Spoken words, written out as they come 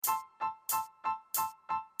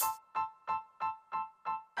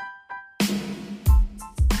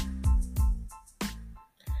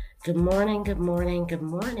Good morning, good morning, good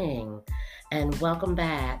morning, and welcome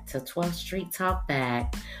back to 12th Street Talk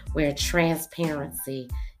Back, where transparency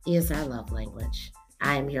is our love language.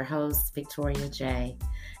 I am your host, Victoria J.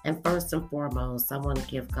 And first and foremost, I want to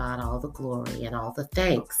give God all the glory and all the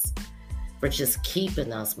thanks for just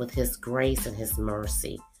keeping us with His grace and His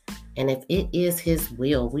mercy. And if it is His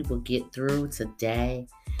will, we will get through today.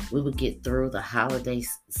 We will get through the holiday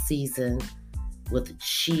season with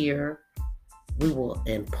cheer. We will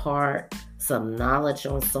impart some knowledge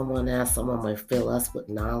on someone else. Someone will fill us with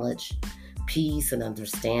knowledge, peace, and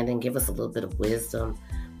understanding. Give us a little bit of wisdom.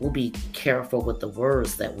 We'll be careful with the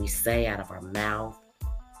words that we say out of our mouth.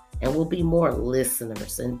 And we'll be more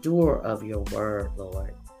listeners and doer of your word,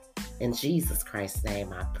 Lord. In Jesus Christ's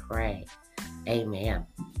name I pray. Amen.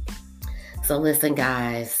 So listen,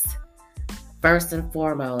 guys. First and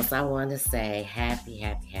foremost, I want to say happy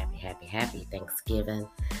Thanksgiving.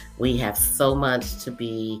 We have so much to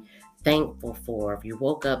be thankful for. If you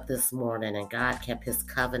woke up this morning and God kept His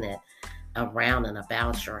covenant around and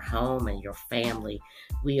about your home and your family,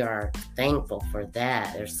 we are thankful for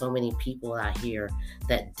that. There's so many people out here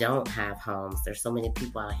that don't have homes. There's so many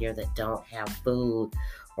people out here that don't have food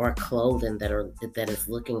or clothing that is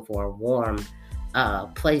looking for a warm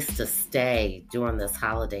place to stay during this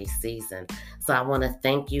holiday season. So I want to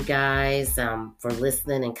thank you guys for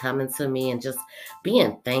listening and coming to me and just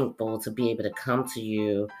being thankful to be able to come to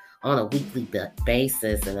you on a weekly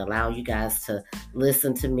basis and allow you guys to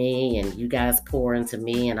listen to me, and you guys pour into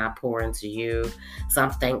me and I pour into you. So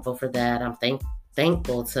I'm thankful for that. I'm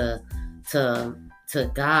thankful to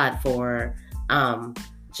God for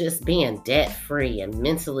just being debt free and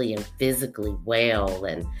mentally and physically well,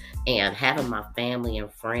 and having my family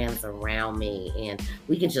and friends around me, and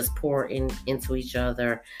we can just pour into each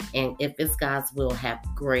other, and if it's God's will, have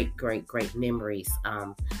great memories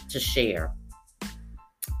to share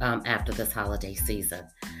after this holiday season.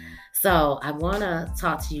 So I want to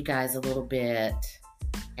talk to you guys a little bit,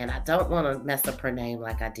 and I don't want to mess up her name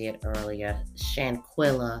like I did earlier.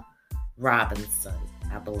 Shanquilla Robinson,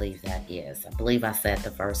 I believe that is. I believe I said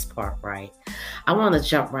the first part right. I want to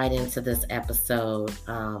jump right into this episode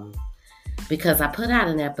because I put out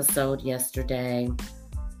an episode yesterday,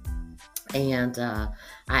 and I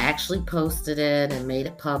actually posted it and made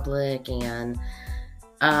it public, and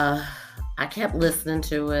I kept listening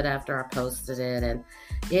to it after I posted it, and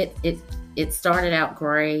it started out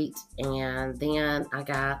great, and then I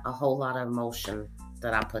got a whole lot of emotion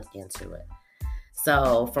that I put into it.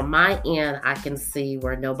 So from my end, I can see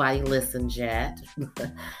where nobody listened yet.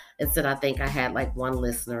 Instead, I think I had like one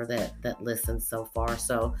listener that listened so far.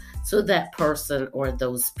 So to that person or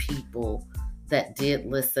those people that did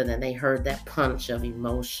listen and they heard that punch of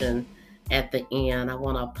emotion at the end, I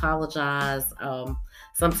want to apologize.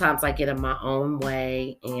 Sometimes I get in my own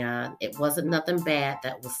way, and it wasn't nothing bad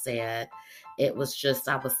that was said. It was just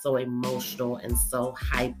I was so emotional and so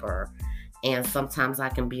hyper. And sometimes I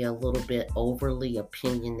can be a little bit overly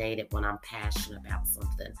opinionated when I'm passionate about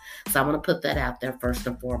something. So I want to put that out there first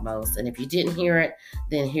and foremost. And if you didn't hear it,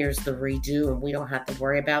 then here's the redo, and we don't have to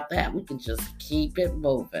worry about that. We can just keep it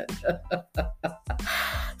moving.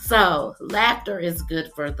 So laughter is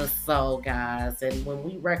good for the soul, guys. And when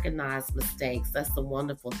we recognize mistakes, that's the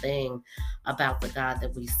wonderful thing about the God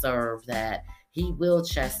that we serve, that He will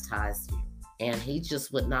chastise you. And He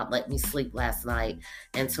just would not let me sleep last night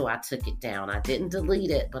until I took it down. I didn't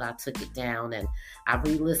delete it, but I took it down, and I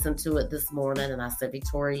re-listened to it this morning, and I said,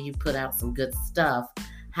 Victoria, you put out some good stuff.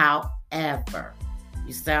 However,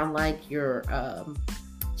 you sound like you're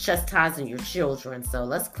chastising your children, so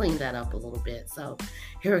let's clean that up a little bit. So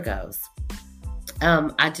here it goes.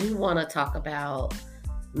 I do want to talk about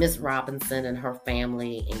Miss Robinson and her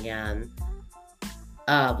family, and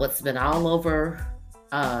what's been all over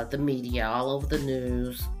the media, all over the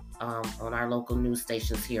news, on our local news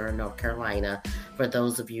stations here in North Carolina, for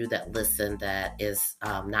those of you that listen that is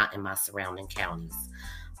not in my surrounding counties.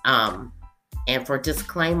 And for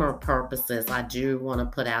disclaimer purposes, I do want to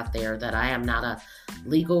put out there that I am not a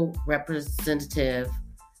legal representative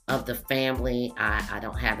of the family. I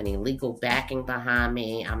don't have any legal backing behind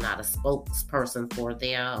me. I'm not a spokesperson for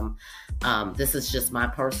them. This is just my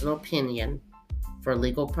personal opinion for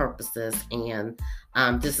legal purposes, and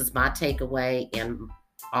this is my takeaway, and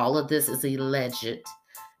all of this is alleged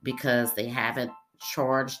because they haven't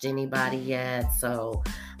charged anybody yet. So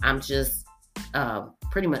I'm just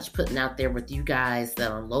pretty much putting out there with you guys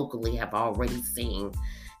that are locally have already seen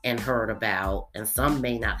and heard about, and some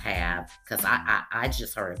may not have, because I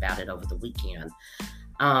just heard about it over the weekend.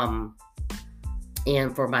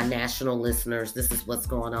 And for my national listeners, this is what's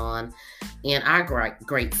going on in our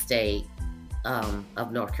great state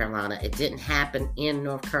of North Carolina. It didn't happen in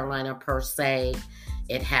North Carolina per se.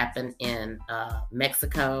 It happened in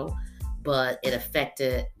Mexico, but it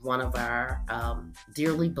affected one of our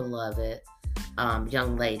dearly beloved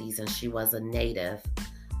young ladies, and she was a native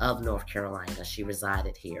of North Carolina. She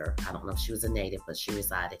resided here. I don't know if she was a native, but she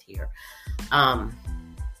resided here.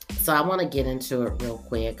 So I want to get into it real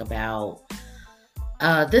quick about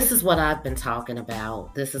this is what I've been talking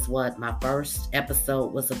about. This is what my first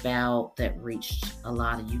episode was about that reached a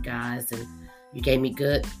lot of you guys, and you gave me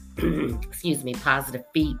good, positive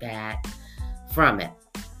feedback from it.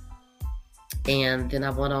 And then I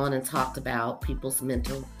went on and talked about people's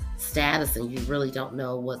mental status, and you really don't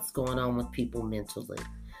know what's going on with people mentally.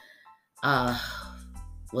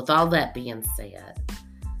 With all that being said,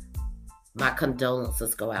 my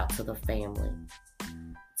condolences go out to the family.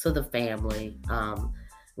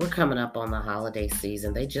 We're coming up on the holiday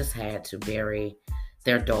season. They just had to bury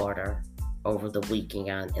their daughter over the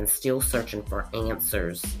weekend and still searching for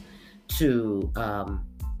answers to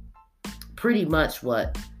pretty much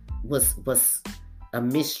what was a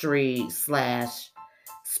mystery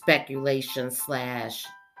 / speculation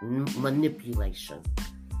 / manipulation.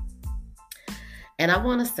 And I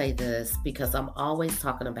want to say this because I'm always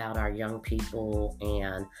talking about our young people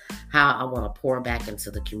and how I want to pour back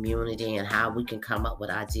into the community and how we can come up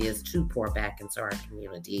with ideas to pour back into our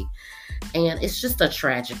community. And it's just a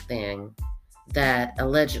tragic thing that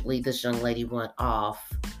allegedly this young lady went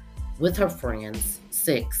off with her friends,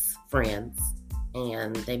 6 friends,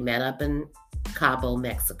 and they met up in Cabo,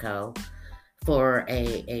 Mexico for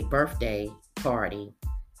a birthday party.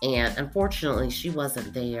 And unfortunately, she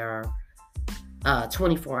wasn't there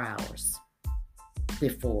 24 hours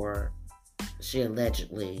before she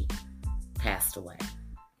allegedly passed away.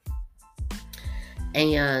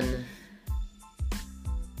 And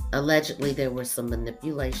allegedly there was some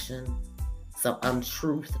manipulation, some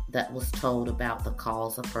untruth that was told about the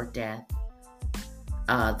cause of her death.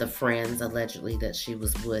 The friends allegedly that she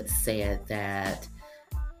was with said that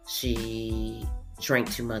she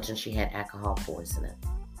drank too much and she had alcohol poisoning.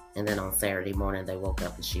 And then on Saturday morning, they woke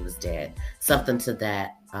up and she was dead. Something to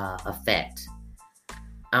that effect.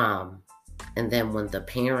 And then when the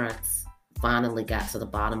parents finally got to the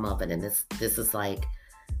bottom of it, and this is like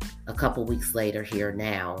a couple weeks later here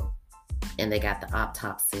now, and they got the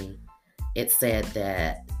autopsy, it said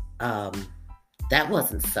that that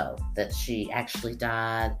wasn't so. That she actually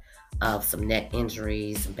died of some neck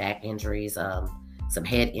injuries, some back injuries, some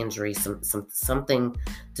head injuries, something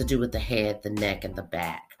to do with the head, the neck, and the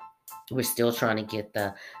back. We're still trying to get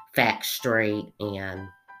the facts straight, and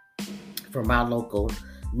from our local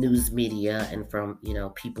news media and from,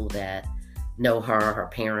 people that know her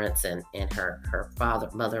parents and her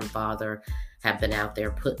mother and father have been out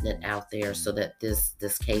there putting it out there so that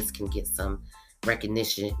this case can get some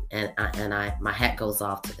recognition, and my hat goes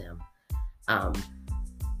off to them.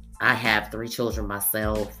 I have 3 children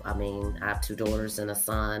myself. I have 2 daughters and a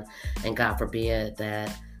son, and God forbid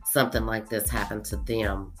that something like this happened to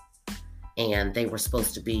them. And they were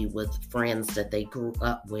supposed to be with friends that they grew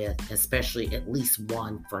up with, especially at least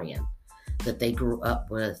one friend that they grew up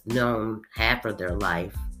with, known half of their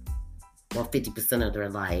life or 50% of their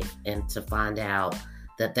life, and to find out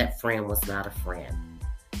that friend was not a friend.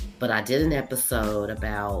 But I did an episode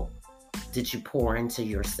about, did you pour into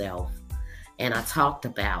yourself? And I talked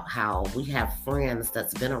about how we have friends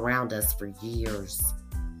that's been around us for years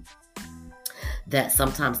that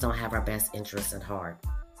sometimes don't have our best interests at heart.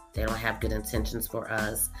 They don't have good intentions for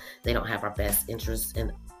us. They don't have our best interests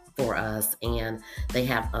for us, and they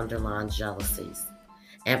have underlying jealousies.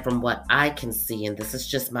 And from what I can see, and this is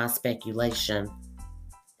just my speculation,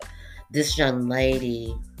 this young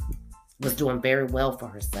lady was doing very well for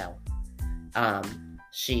herself.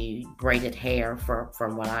 She braided hair,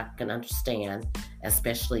 from what I can understand,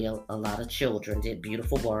 especially a lot of children, did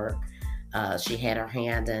beautiful work. She had her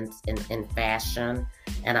hand in fashion,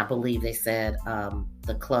 and I believe they said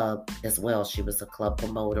the club as well. She was a club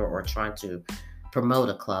promoter or trying to promote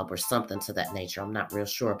a club or something to that nature. I'm not real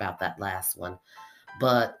sure about that last one.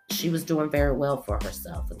 But she was doing very well for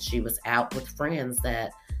herself, and she was out with friends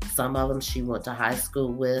that some of them she went to high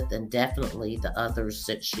school with, and definitely the others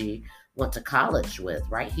that she went to college with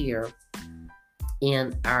right here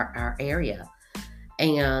in our area.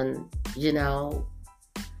 And,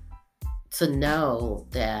 to know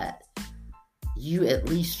that you at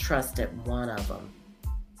least trusted one of them,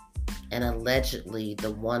 and allegedly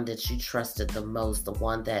the one that you trusted the most, the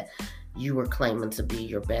one that you were claiming to be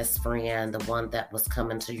your best friend, the one that was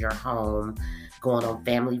coming to your home, going on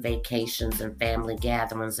family vacations and family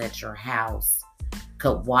gatherings at your house,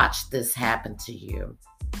 could watch this happen to you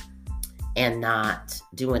and not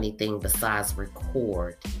do anything besides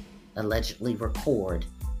allegedly record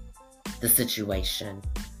the situation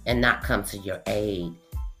and not come to your aid.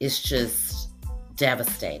 It's just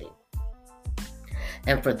devastating.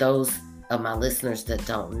 And for those of my listeners that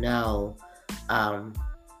don't know,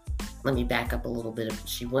 let me back up a little bit.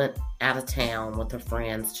 She went out of town with her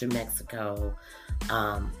friends to Mexico.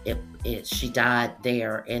 She died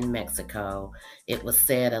there in Mexico. It was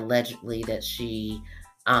said allegedly that she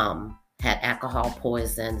had alcohol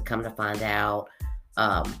poison. Come to find out,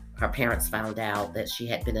 her parents found out that she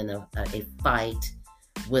had been in a fight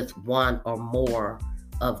with one or more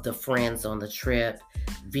of the friends on the trip.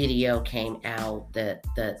 Video came out that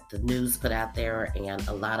the news put out there, and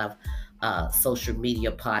a lot of social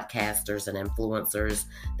media podcasters and influencers,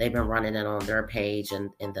 they've been running it on their page,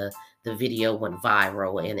 and the video went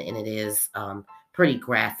viral, and it is pretty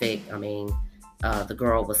graphic. I mean, the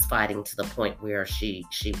girl was fighting to the point where she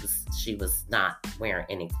was not wearing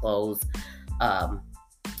any clothes.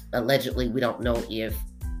 Allegedly, we don't know if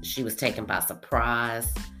she was taken by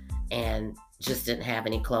surprise and just didn't have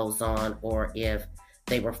any clothes on, or if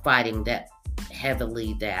they were fighting that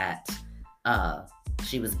heavily that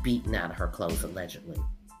she was beaten out of her clothes, allegedly.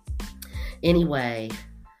 Anyway,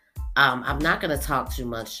 I'm not going to talk too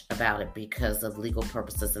much about it because of legal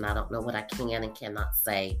purposes, and I don't know what I can and cannot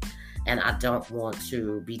say. And I don't want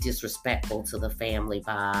to be disrespectful to the family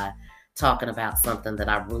by talking about something that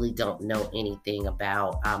I really don't know anything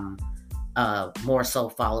about. I'm more so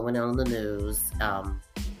following it on the news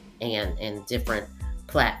and different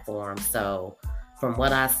platforms. So from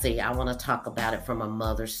what I see, I want to talk about it from a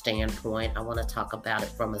mother's standpoint. I want to talk about it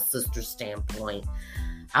from a sister's standpoint.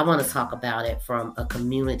 I want to talk about it from a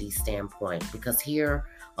community standpoint, because here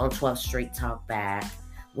on 12th Street Talk Back,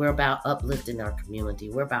 we're about uplifting our community.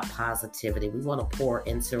 We're about positivity. We want to pour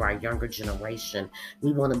into our younger generation.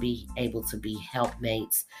 We want to be able to be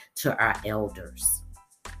helpmates to our elders.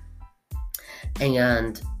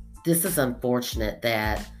 And this is unfortunate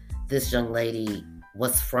that this young lady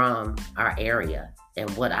was from our area, and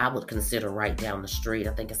what I would consider right down the street.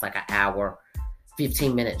 I think it's like an hour,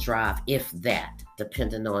 15-minute drive, if that,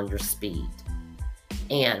 depending on your speed.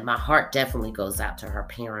 And my heart definitely goes out to her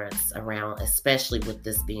parents around, especially with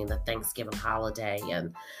this being the Thanksgiving holiday.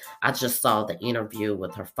 And I just saw the interview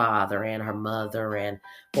with her father and her mother. And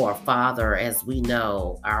for her father, as we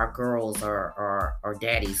know, our girls are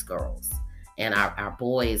daddy's girls. And our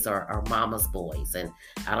boys are mama's boys. And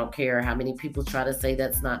I don't care how many people try to say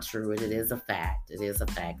that's not true. It is a fact. It is a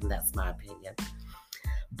fact, and that's my opinion.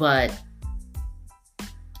 But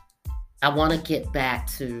I want to get back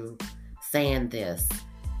to saying this.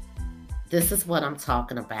 This is what I'm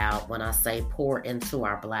talking about when I say pour into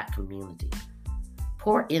our Black community.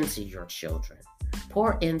 Pour into your children.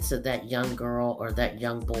 Pour into that young girl or that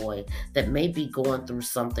young boy that may be going through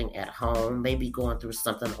something at home, may be going through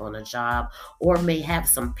something on a job, or may have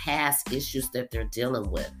some past issues that they're dealing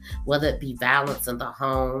with, whether it be violence in the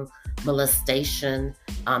home, molestation,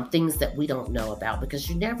 things that we don't know about, because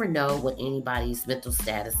you never know what anybody's mental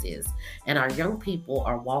status is. And our young people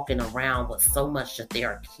are walking around with so much that they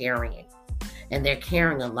are carrying, and they're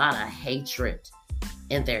carrying a lot of hatred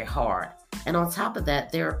in their heart. And on top of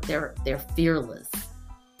that, they're fearless.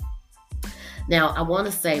 Now, I want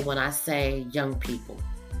to say, when I say young people,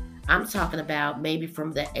 I'm talking about maybe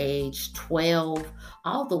from the age 12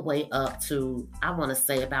 all the way up to, I want to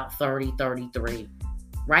say, about 30, 33.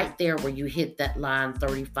 Right there where you hit that line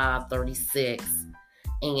 35, 36,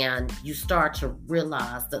 and you start to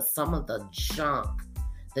realize that some of the junk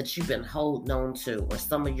that you've been holding on to, or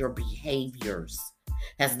some of your behaviors,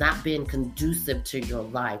 has not been conducive to your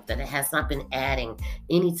life, that it has not been adding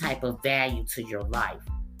any type of value to your life.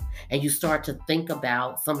 And you start to think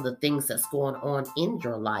about some of the things that's going on in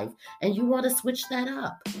your life, and you want to switch that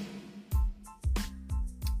up.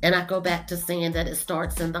 And I go back to saying that it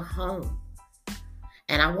starts in the home.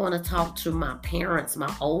 And I want to talk to my parents,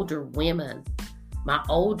 my older women, my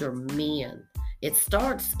older men. It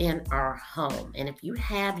starts in our home. And if you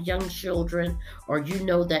have young children, or you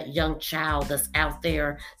know that young child that's out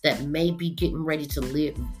there that may be getting ready to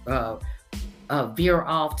veer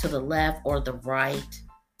off to the left or the right,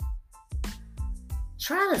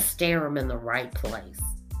 try to steer them in the right place.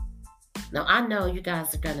 Now, I know you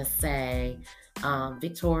guys are going to say,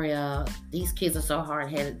 Victoria, these kids are so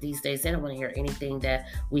hard-headed these days. They don't want to hear anything that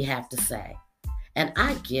we have to say. And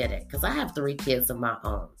I get it, because I have 3 kids of my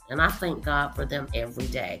own, and I thank God for them every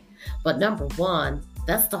day. But number one,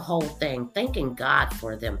 that's the whole thing, thanking God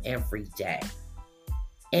for them every day.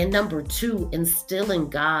 And number 2, instilling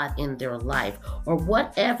God in their life, or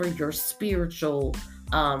whatever your spiritual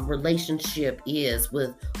relationship is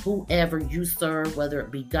with whoever you serve, whether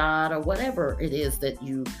it be God or whatever it is that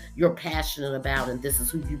you're passionate about, and this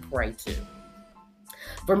is who you pray to.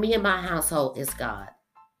 For me and my household, it's God.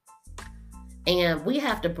 And we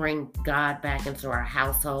have to bring God back into our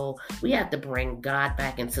household. We have to bring God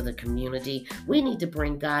back into the community. We need to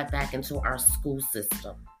bring God back into our school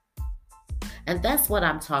system. And that's what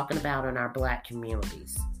I'm talking about in our Black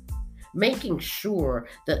communities. Making sure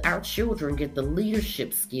that our children get the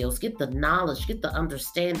leadership skills, get the knowledge, get the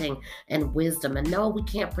understanding and wisdom. And no, we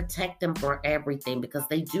can't protect them for everything, because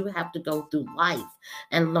they do have to go through life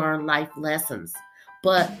and learn life lessons.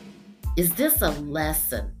 But is this a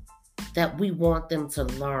lesson that we want them to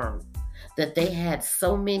learn? That they had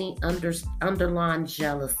so many underlying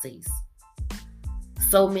jealousies,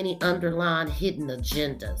 so many underlying hidden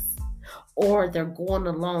agendas, or they're going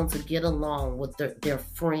along to get along with their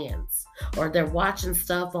friends, or they're watching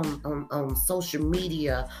stuff on social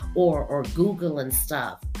media or Googling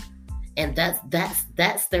stuff, and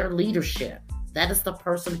that's their leadership. That is the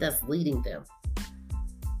person that's leading them.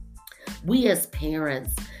 We as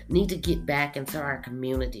parents need to get back into our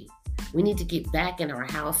community. We need to get back in our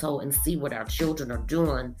household and see what our children are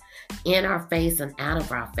doing in our face and out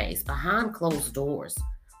of our face, behind closed doors,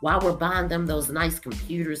 while we're buying them those nice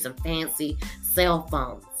computers and fancy cell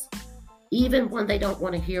phones. Even when they don't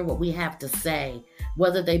want to hear what we have to say,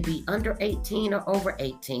 whether they be under 18 or over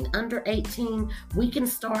 18. Under 18, we can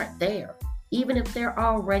start there. Even if they're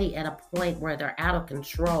already at a point where they're out of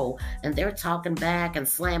control and they're talking back and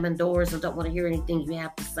slamming doors and don't want to hear anything you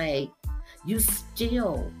have to say, you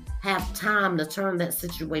still have time to turn that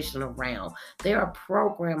situation around. There are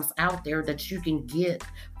programs out there that you can get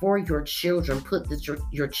for your children, put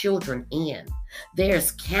your children in.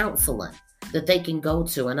 There's counseling that they can go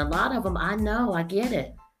to. And a lot of them, I know, I get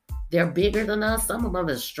it. They're bigger than us. Some of them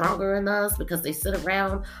are stronger than us because they sit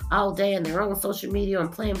around all day on their own social media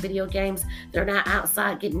and playing video games. They're not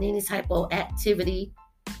outside getting any type of activity.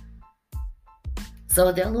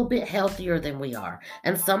 So they're a little bit healthier than we are.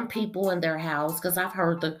 And some people in their house, because I've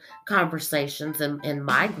heard the conversations in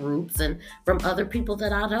my groups and from other people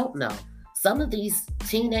that I don't know, some of these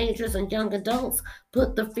teenagers and young adults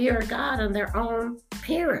put the fear of God on their own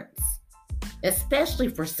parents, especially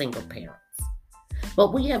for single parents.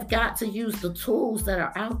 But we have got to use the tools that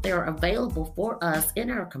are out there available for us in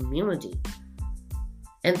our community.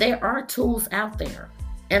 And there are tools out there.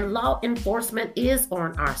 And law enforcement is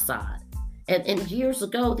on our side. And years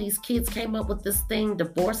ago, these kids came up with this thing,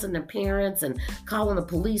 divorcing their parents and calling the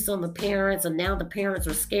police on the parents. And now the parents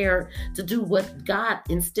are scared to do what God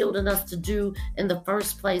instilled in us to do in the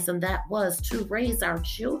first place. And that was to raise our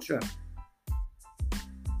children.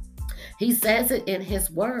 He says it in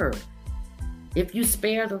his word. If you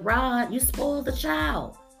spare the rod, you spoil the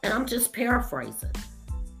child. And I'm just paraphrasing.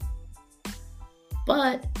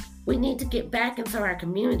 But we need to get back into our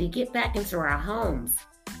community, get back into our homes.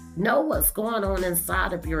 Know what's going on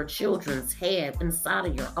inside of your children's head, inside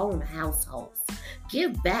of your own households.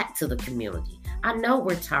 Give back to the community. I know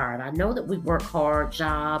we're tired. I know that we work hard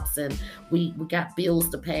jobs and we got bills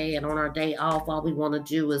to pay, and on our day off, all we want to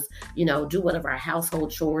do is, do whatever our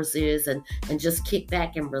household chores is and just kick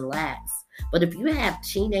back and relax. But if you have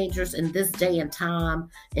teenagers in this day and time,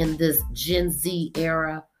 in this Gen Z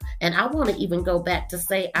era, and I want to even go back to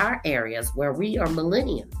say our areas where we are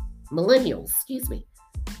millennials,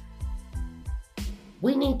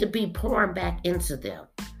 we need to be pouring back into them.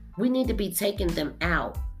 We need to be taking them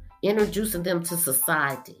out, introducing them to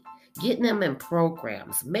society, getting them in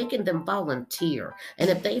programs, making them volunteer. And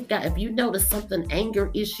if you notice something, anger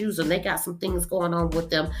issues, and they got some things going on with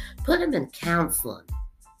them, put them in counseling.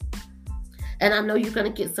 And I know you're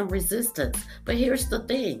going to get some resistance, but here's the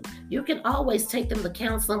thing. You can always take them to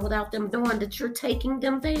counseling without them knowing that you're taking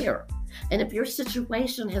them there. And if your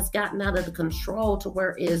situation has gotten out of the control to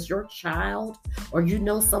where it is your child, or you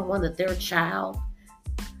know someone that their child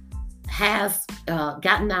has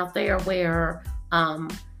gotten out there where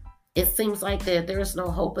it seems like there's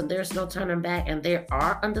no hope and there's no turning back, and they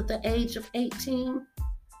are under the age of 18,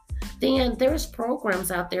 then there's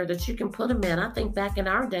programs out there that you can put them in. I think back in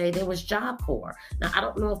our day, there was Job Corps. Now, I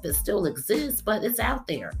don't know if it still exists, but it's out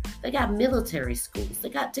there. They got military schools. They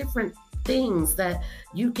got different things that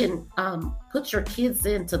you can put your kids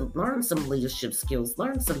in to learn some leadership skills,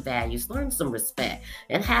 learn some values, learn some respect,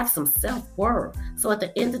 and have some self-worth. So at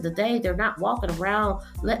the end of the day, they're not walking around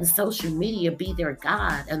letting social media be their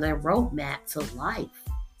guide and their roadmap to life.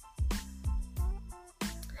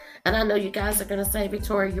 And I know you guys are going to say,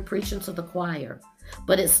 Victoria, you're preaching to the choir.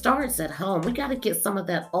 But it starts at home. We got to get some of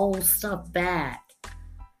that old stuff back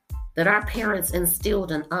that our parents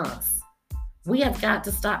instilled in us. We have got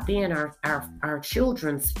to stop being our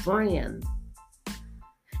children's friend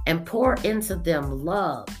and pour into them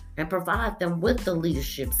love and provide them with the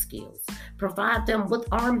leadership skills. Arm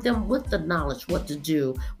them with the knowledge what to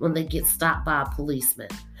do when they get stopped by a policeman.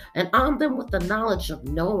 And arm them with the knowledge of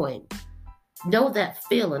knowing. Know that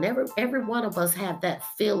feeling. Every one of us have that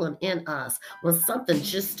feeling in us when something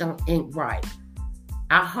just ain't right.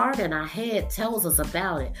 Our heart and our head tells us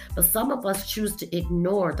about it, but some of us choose to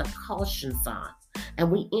ignore the caution sign,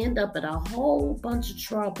 and we end up in a whole bunch of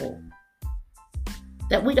trouble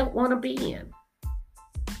that we don't want to be in.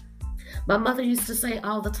 My mother used to say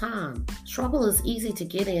all the time, trouble is easy to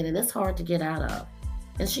get in and it's hard to get out of.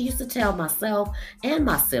 And she used to tell myself and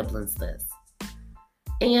my siblings this.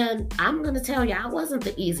 And I'm going to tell you, I wasn't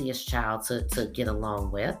the easiest child to get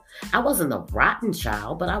along with. I wasn't a rotten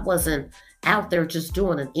child, but I wasn't out there just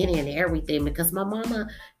doing any and everything because my mama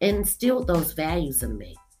instilled those values in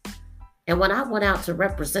me. And when I went out to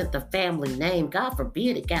represent the family name, God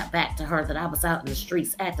forbid it got back to her that I was out in the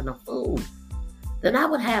streets acting a fool, then I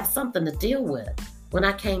would have something to deal with when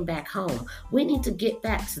I came back home. We need to get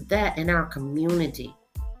back to that in our community.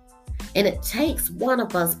 And it takes one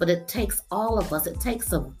of us, but it takes all of us. It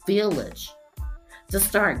takes a village to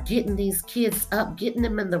start getting these kids up, getting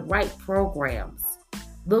them in the right programs,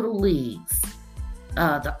 little leagues,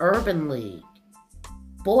 the urban league,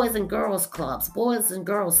 boys and girls clubs, boys and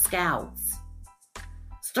girls scouts.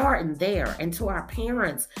 Starting there, and to our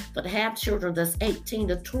parents that have children that's 18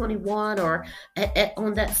 to 21 or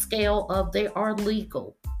on that scale of they are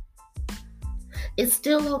legal. It's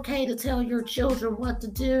still okay to tell your children what to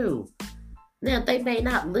do. Now, they may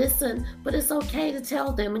not listen, but it's okay to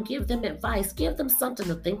tell them and give them advice. Give them something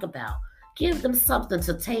to think about. Give them something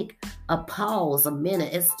to take a pause, a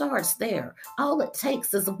minute. It starts there. All it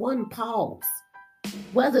takes is one pause.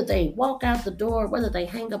 Whether they walk out the door, whether they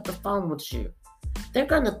hang up the phone with you, they're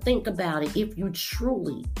going to think about it if you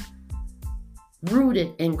truly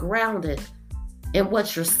rooted and grounded in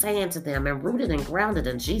what you're saying to them and rooted and grounded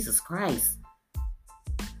in Jesus Christ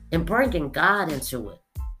and bringing God into it.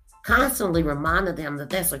 Constantly reminding them that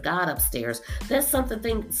there's a God upstairs. There's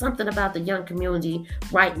something about the young community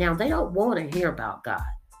right now. They don't want to hear about God.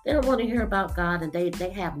 They don't want to hear about God, and they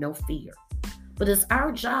have no fear. But it's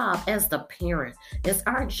our job as the parent. It's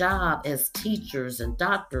our job as teachers and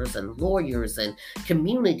doctors and lawyers and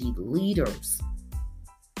community leaders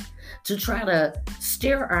to try to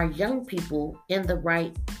steer our young people in the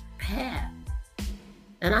right path.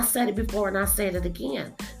 And I said it before and I said it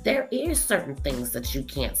again. There is certain things that you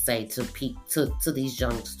can't say to these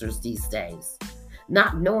youngsters these days,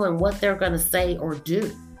 not knowing what they're going to say or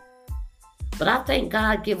do. But I think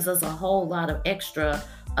God gives us a whole lot of extra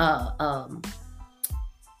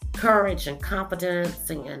courage and confidence,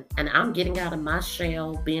 and I'm getting out of my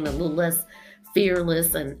shell, being a little less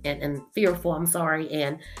fearless and fearful,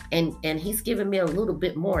 and he's giving me a little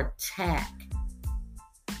bit more tact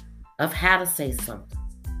of how to say something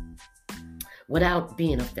without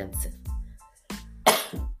being offensive.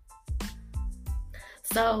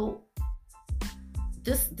 So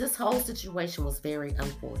this whole situation was very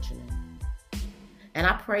unfortunate. And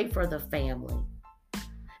I pray for the family.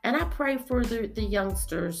 And I pray for the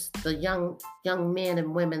youngsters, the young men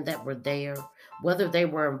and women that were there, whether they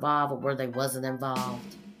were involved or whether they wasn't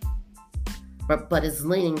involved. But it's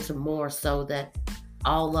leaning to more so that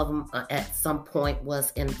all of them at some point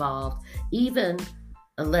was involved. Even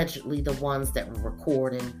allegedly the ones that were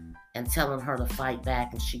recording and telling her to fight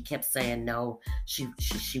back, and she kept saying no, she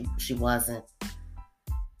wasn't.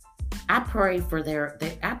 I pray for their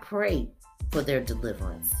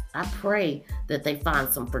deliverance. I pray that they find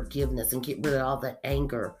some forgiveness and get rid of all that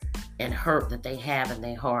anger and hurt that they have in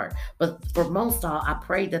their heart. But for most all, I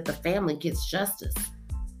pray that the family gets justice.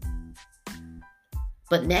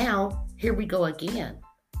 But now, here we go again.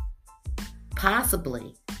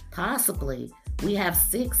 Possibly, we have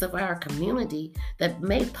 6 of our community that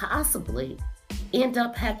may possibly end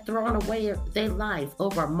up have thrown away their life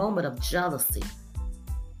over a moment of jealousy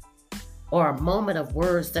or a moment of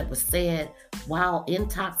words that were said while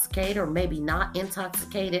intoxicated, or maybe not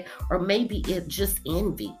intoxicated, or maybe it just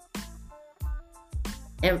envy.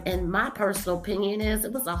 And my personal opinion is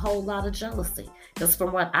it was a whole lot of jealousy. Because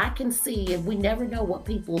from what I can see, and we never know what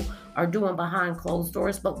people are doing behind closed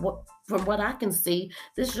doors, but from what I can see,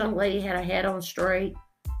 this young lady had her head on straight.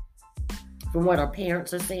 From what her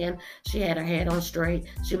parents are saying, she had her head on straight.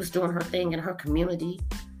 She was doing her thing in her community.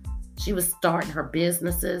 She was starting her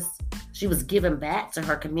businesses. She was giving back to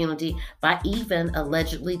her community by even,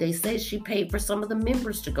 allegedly, they say she paid for some of the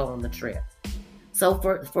members to go on the trip. So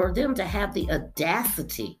for them to have the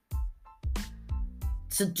audacity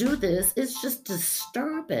to do this is just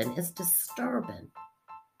disturbing. It's disturbing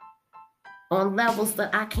on levels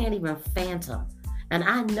that I can't even phantom. And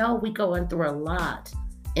I know we're going through a lot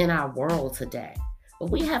in our world today. But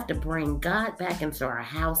we have to bring God back into our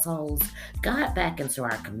households, God back into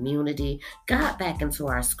our community, God back into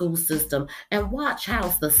our school system, and watch how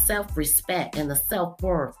the self-respect and the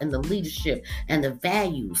self-worth and the leadership and the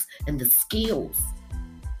values and the skills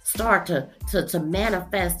start to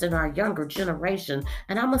manifest in our younger generation.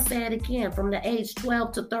 And I'm going to say it again, from the age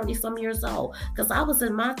 12 to 30 some years old, because I was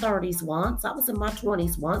in my 30s once, I was in my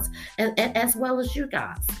 20s once, and as well as you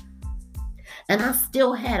guys. And I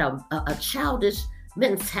still had a childish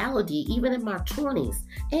mentality even in my 20s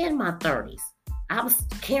and my 30s. I was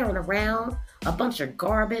carrying around a bunch of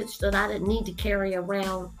garbage that I didn't need to carry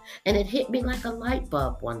around, and it hit me like a light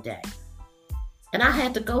bulb one day. And I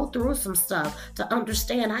had to go through some stuff to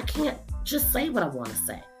understand I can't just say what I want to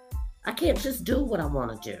say. I can't just do what I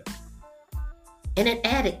want to do. And it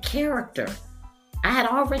added character. I had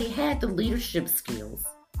already had the leadership skills.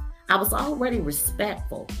 I was already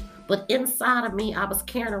respectful. But inside of me, I was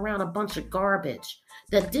carrying around a bunch of garbage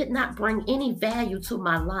that did not bring any value to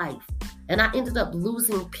my life. And I ended up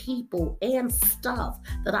losing people and stuff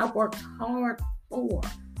that I worked hard for.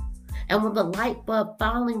 And when the light bulb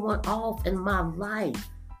finally went off in my life,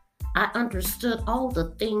 I understood all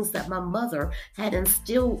the things that my mother had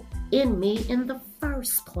instilled in me in the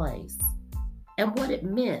first place, and what it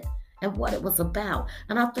meant and what it was about.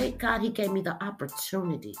 And I thank God He gave me the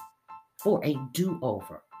opportunity for a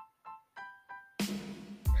do-over.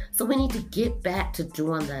 So we need to get back to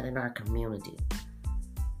doing that in our community.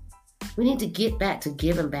 We need to get back to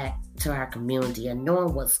giving back to our community and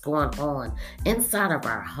knowing what's going on inside of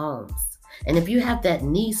our homes. And if you have that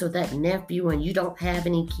niece or that nephew and you don't have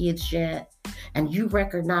any kids yet, and you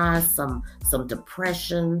recognize some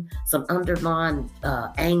depression, some underlying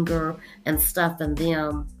anger and stuff in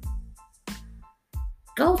them,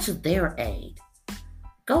 go to their aid.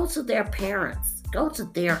 Go to their parents. Go to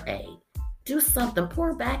their aid. Do something.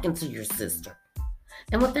 Pour back into your sister.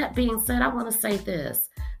 And with that being said, I want to say this.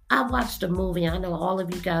 I watched a movie. I know all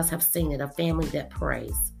of you guys have seen it, A Family That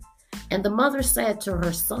Prays. And the mother said to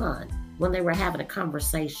her son when they were having a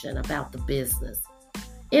conversation about the business,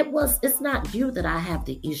 it's not you that I have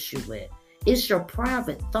the issue with. It's your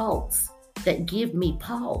private thoughts that give me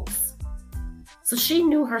pause. So she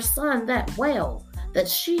knew her son that well, that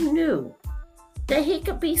she knew that he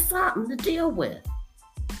could be something to deal with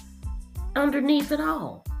underneath it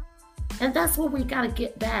all. And that's what we got to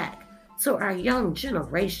get back. So our young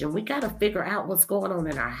generation, we got to figure out what's going on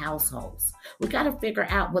in our households. We got to figure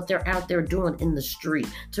out what they're out there doing in the street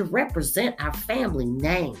to represent our family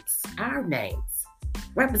names, our names,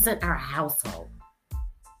 represent our household.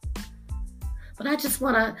 But I just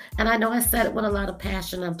want to, and I know I said it with a lot of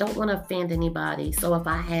passion, I don't want to offend anybody. So if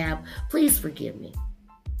I have, please forgive me.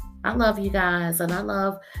 I love you guys, and I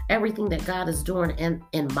love everything that God is doing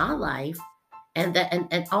in my life and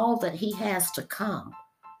all that He has to come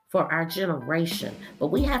for our generation. But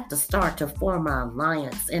we have to start to form our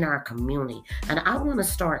alliance in our community. And I want to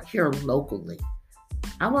start here locally.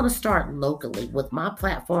 I want to start locally with my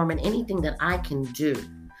platform and anything that I can do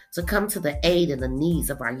to come to the aid and the needs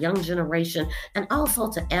of our young generation, and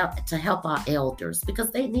also to help our elders,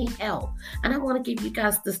 because they need help. And I want to give you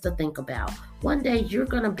guys this to think about. One day you're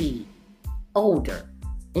going to be older,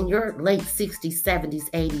 in your late 60s, 70s,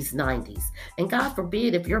 80s, 90s. And God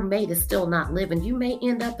forbid, if your mate is still not living, you may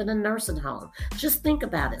end up in a nursing home. Just think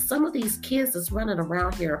about it. Some of these kids that's running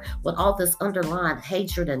around here with all this underlying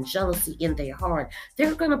hatred and jealousy in their heart,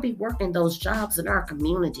 they're going to be working those jobs in our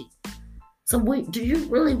community. So do you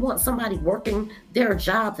really want somebody working their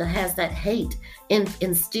job that has that hate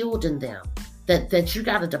instilled in them, that you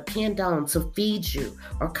got to depend on to feed you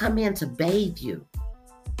or come in to bathe you?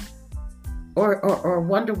 Or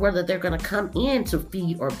wonder whether they're going to come in to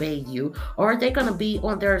feed or bathe you, or are they going to be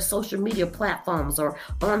on their social media platforms or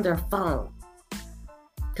on their phone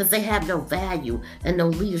because they have no value and no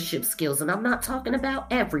leadership skills. And I'm not talking about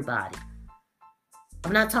everybody.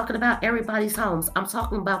 I'm not talking about everybody's homes. I'm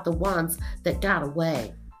talking about the ones that got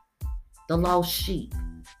away, the lost sheep.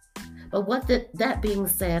 But that being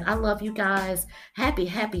said, I love you guys. Happy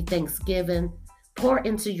Thanksgiving. Pour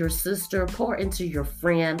into your sister, pour into your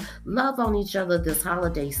friend, love on each other this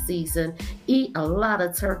holiday season, eat a lot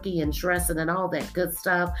of turkey and dressing and all that good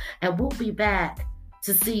stuff. And we'll be back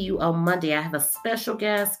to see you on Monday. I have a special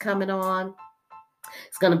guest coming on.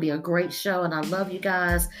 It's going to be a great show, and I love you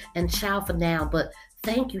guys. And ciao for now. But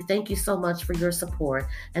Thank you. Thank you so much for your support.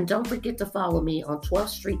 And don't forget to follow me on 12th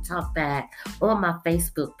Street Talk Back on my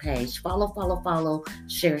Facebook page. Follow,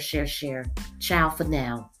 share, share, share. Ciao for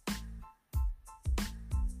now.